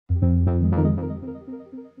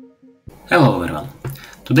Hello everyone!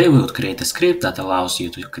 Today we would create a script that allows you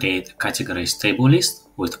to create a categorized table list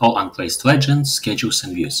with all unplaced legends, schedules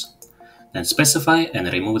and views, then specify and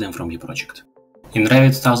remove them from your project. In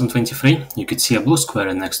Revit 2023, you could see a blue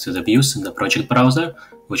square next to the views in the project browser,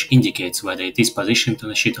 which indicates whether it is positioned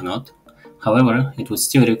on a sheet or not. However, it would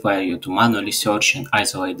still require you to manually search and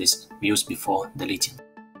isolate these views before deleting.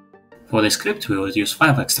 For the script, we would use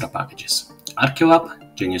 5 extra packages: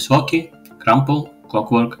 Archilab, Genius Loki, Crumple,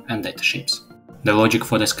 Clockwork and Data Shapes. The logic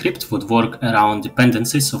for the script would work around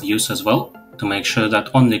dependencies of views as well, to make sure that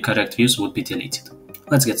only correct views would be deleted.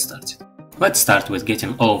 Let's get started. Let's start with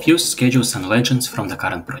getting all views, schedules and legends from the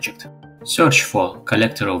current project. Search for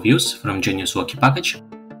Collector of Views from Genius Loki package.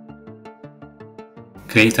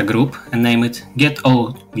 Create a group and name it Get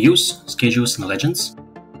All Views, Schedules and Legends.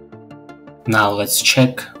 Now let's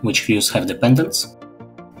check which views have dependents.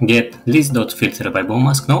 Get list.filter by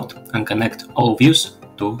boolmask node and connect all views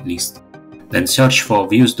to list. Then search for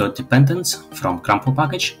views.dependents from Crumple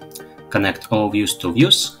package, connect all views to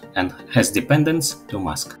views and has dependents to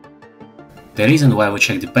mask. The reason why we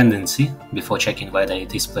check dependency before checking whether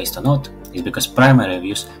it is placed or not is because primary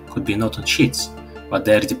views could be not on sheets, but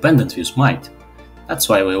their dependent views might. That's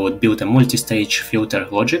why we would build a multi-stage filter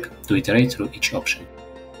logic to iterate through each option.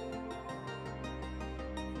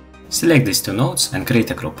 Select these two nodes and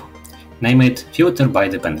create a group. Name it Filter by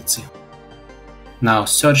Dependency. Now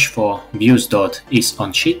search for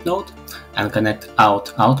views.isOnSheet node and connect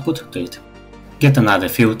output to it. Get another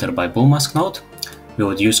Filter by boolmask node. We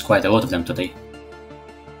would use quite a lot of them today.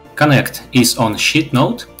 Connect isOnSheet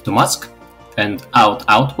node to mask and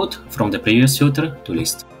output from the previous filter to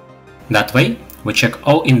list. That way, we check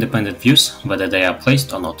all independent views whether they are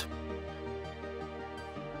placed or not.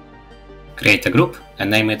 Create a group and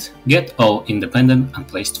name it Get All Independent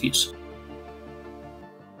Unplaced Views.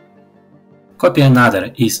 Copy another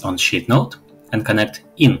isOnSheet node and connect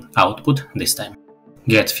inOutput this time.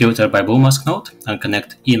 Get Filter by boolmask node and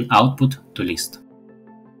connect inOutput to list.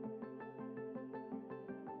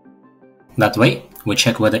 That way, we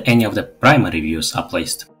check whether any of the primary views are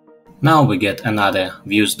placed. Now we get another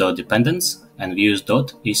views.dependents and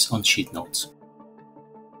views.isOnSheet nodes.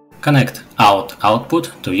 Connect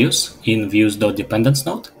output to views in views.dependents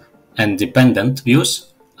node and dependent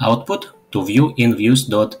views output to view in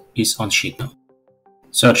views.isOnSheet node.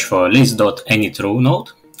 Search for list.anyTrue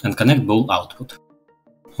node and connect bool output.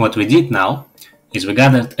 What we did now is we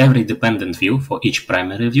gathered every dependent view for each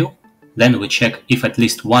primary view, then we check if at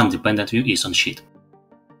least one dependent view is on sheet.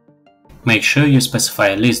 Make sure you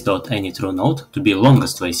specify list.anyTrue node to be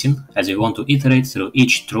longest tracing, as you want to iterate through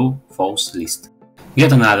each true-false list.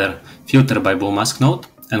 Get another Filter by boolmask node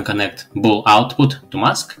and connect bool output to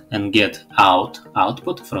mask and get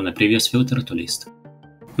output from the previous filter to list.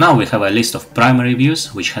 Now we have a list of primary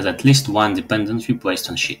views which has at least one dependent view placed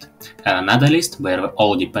on sheet, and another list where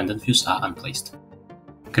all dependent views are unplaced.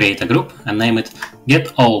 Create a group and name it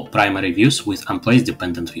Get All Primary Views with Unplaced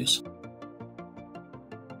Dependent Views.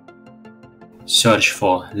 Search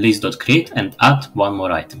for list.create and add one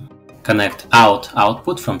more item. Connect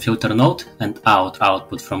output from filter node and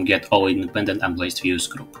output from Get All Independent Unplaced Views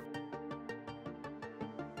group.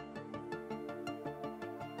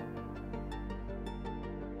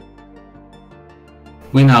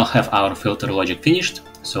 We now have our filter logic finished,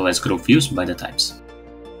 so let's group views by the types.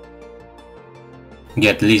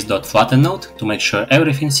 Get list.flatten node to make sure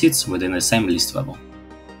everything sits within the same list level.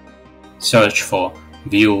 Search for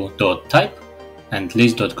view.type and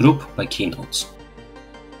list.group by key nodes.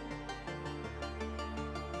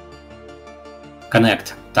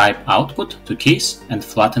 Connect type output to keys and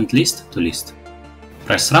flattened list to list.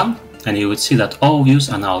 Press run and you would see that all views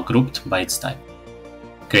are now grouped by its type.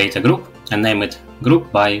 Create a group and name it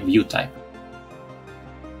Group by View Type.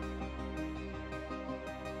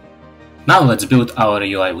 Now let's build our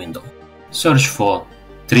UI window. Search for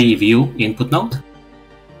TreeView input node.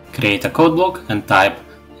 Create a code block and type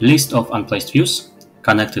list of unplaced views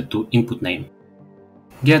connected to input name.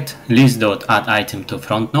 Get list.addItem to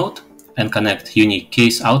front node and connect unique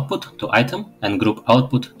keys output to item and group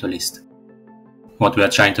output to list. What we are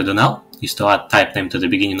trying to do now is to add type name to the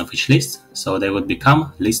beginning of each list, so they would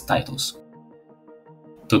become list titles.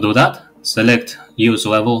 To do that, select Use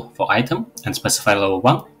Level for item and specify level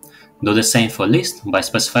 1. Do the same for list by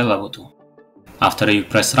specify level 2. After you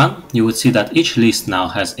press run, you would see that each list now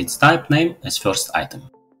has its type name as first item.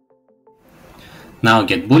 Now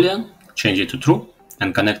get boolean, change it to true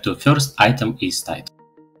and connect to first item is title.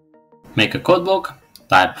 Make a code block,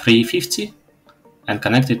 type 350 and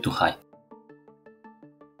connect it to height.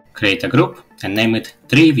 Create a group and name it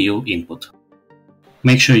TreeView input.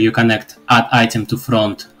 Make sure you connect add item to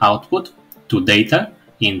front output to data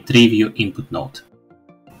in TreeView input node.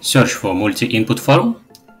 Search for multi-input form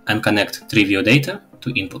and connect TreeView data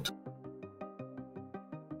to input.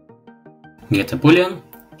 Get a boolean,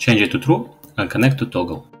 change it to true and connect to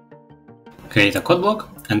toggle. Create a code block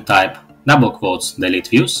and type double quotes delete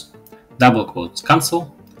views, double quotes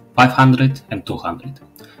cancel, 500 and 200.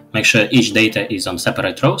 Make sure each data is on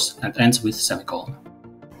separate rows and ends with semicolon.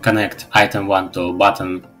 Connect item 1 to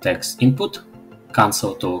button text input,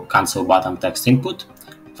 cancel to cancel button text input,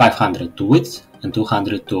 500 to width and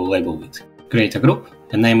 200 to label width. Create a group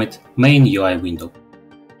and name it main UI window.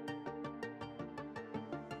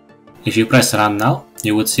 If you press run now,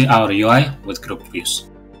 you would see our UI with grouped views.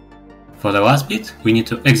 For the last bit, we need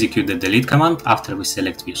to execute the delete command after we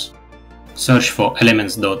select views. Search for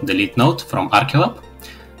elements.delete node from Archilab,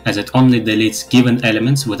 as it only deletes given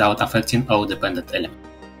elements without affecting all dependent elements.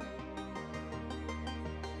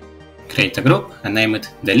 Create a group and name it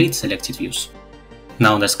delete selected views.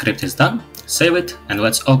 Now the script is done, save it and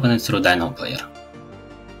let's open it through Dynamo Player.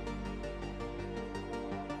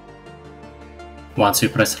 Once we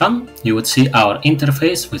press run, you would see our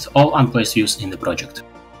interface with all unplaced views in the project.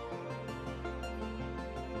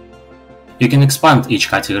 You can expand each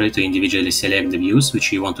category to individually select the views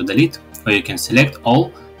which you want to delete, or you can select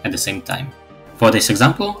all at the same time. For this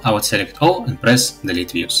example, I would select all and press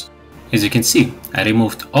delete views. As you can see, I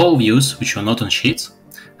removed all views which were not on sheets.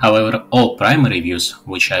 However, all primary views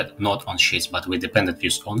which are not on sheets but with dependent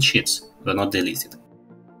views on sheets were not deleted.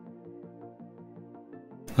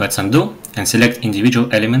 Let's undo and select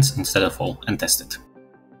individual elements instead of all and test it.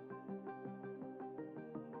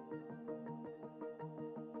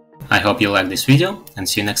 I hope you liked this video and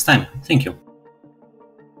see you next time. Thank you.